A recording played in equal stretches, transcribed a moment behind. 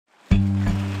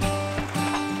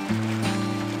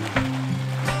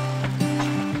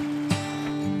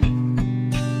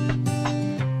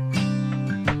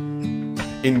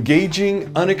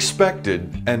Engaging,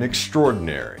 unexpected, and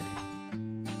extraordinary.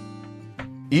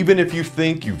 Even if you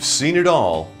think you've seen it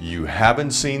all, you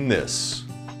haven't seen this.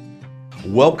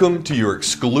 Welcome to your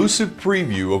exclusive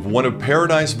preview of one of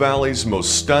Paradise Valley's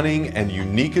most stunning and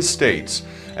unique estates,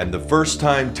 and the first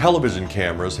time television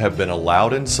cameras have been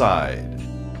allowed inside.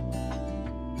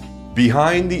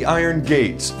 Behind the iron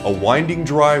gates, a winding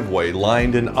driveway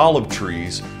lined in olive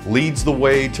trees leads the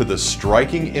way to the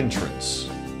striking entrance.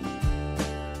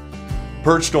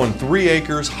 Perched on 3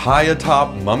 acres high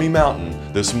atop Mummy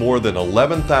Mountain, this more than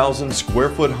 11,000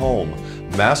 square foot home,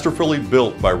 masterfully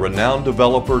built by renowned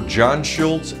developer John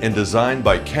Schultz and designed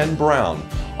by Ken Brown,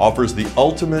 offers the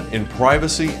ultimate in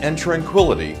privacy and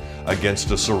tranquility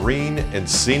against a serene and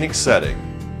scenic setting.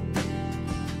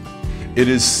 It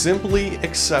is simply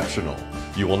exceptional.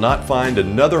 You will not find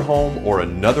another home or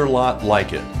another lot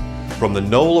like it. From the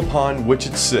knoll upon which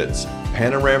it sits,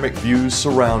 panoramic views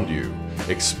surround you.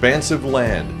 Expansive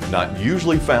land, not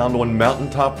usually found on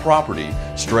mountaintop property,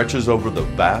 stretches over the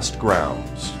vast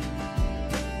grounds.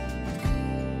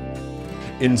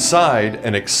 Inside,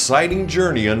 an exciting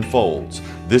journey unfolds.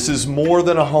 This is more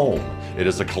than a home. It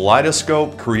is a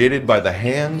kaleidoscope created by the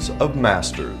hands of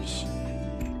masters.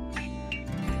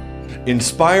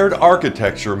 Inspired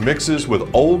architecture mixes with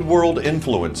old-world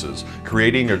influences,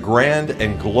 creating a grand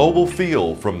and global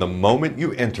feel from the moment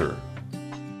you enter.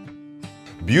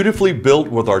 Beautifully built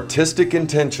with artistic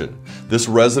intention, this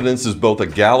residence is both a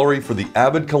gallery for the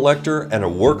avid collector and a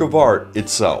work of art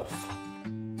itself.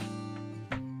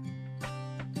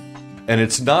 And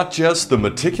it's not just the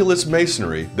meticulous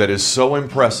masonry that is so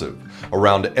impressive.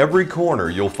 Around every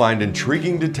corner you'll find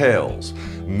intriguing details,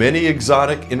 many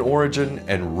exotic in origin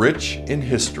and rich in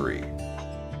history.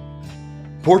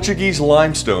 Portuguese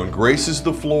limestone graces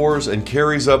the floors and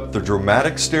carries up the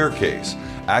dramatic staircase,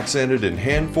 accented in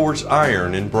hand-forged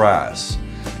iron and brass.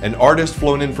 An artist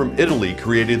flown in from Italy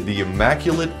created the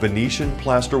immaculate Venetian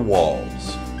plaster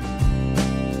walls.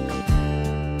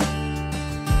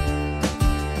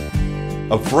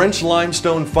 A French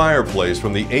limestone fireplace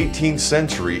from the 18th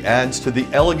century adds to the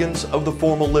elegance of the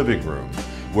formal living room,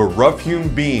 where rough-hewn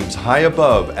beams high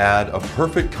above add a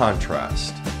perfect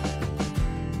contrast.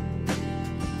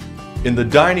 In the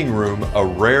dining room, a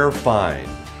rare find.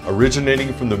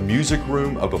 Originating from the music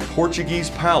room of a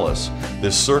Portuguese palace,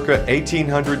 this circa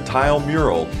 1800 tile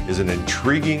mural is an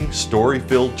intriguing,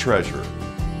 story-filled treasure.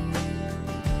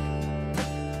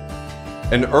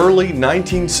 An early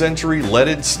 19th century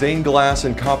leaded stained glass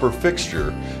and copper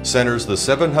fixture centers the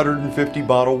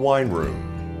 750-bottle wine room.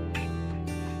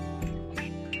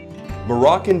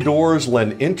 Moroccan doors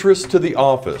lend interest to the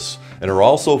office and are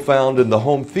also found in the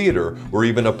home theater, where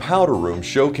even a powder room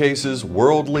showcases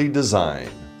worldly design.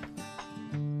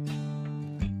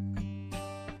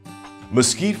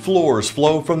 Mesquite floors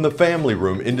flow from the family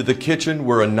room into the kitchen,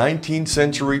 where a 19th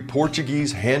century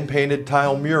Portuguese hand-painted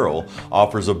tile mural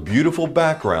offers a beautiful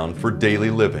background for daily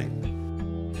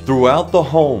living. Throughout the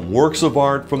home, works of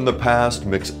art from the past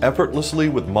mix effortlessly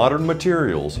with modern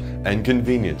materials and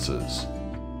conveniences.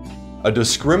 A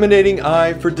discriminating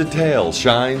eye for detail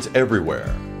shines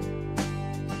everywhere.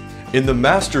 In the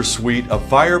master suite, a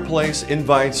fireplace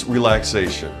invites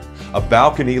relaxation. A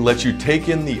balcony lets you take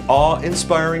in the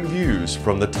awe-inspiring views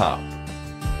from the top.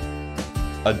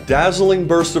 A dazzling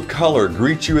burst of color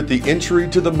greets you at the entry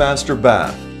to the master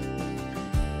bath.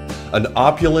 An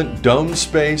opulent domed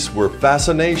space where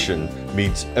fascination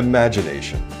meets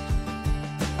imagination.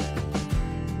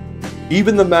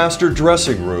 Even the master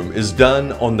dressing room is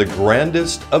done on the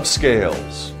grandest of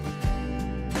scales.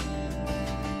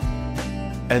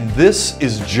 And this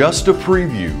is just a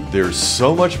preview. There's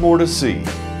so much more to see.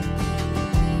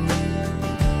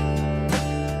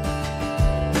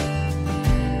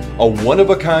 A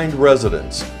one-of-a-kind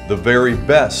residence, the very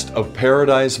best of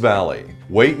Paradise Valley.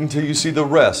 Wait until you see the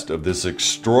rest of this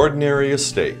extraordinary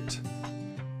estate.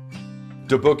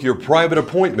 To book your private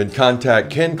appointment,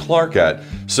 contact Ken Clark at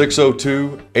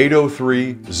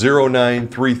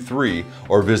 602-803-0933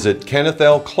 or visit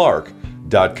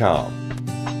KennethLClark.com.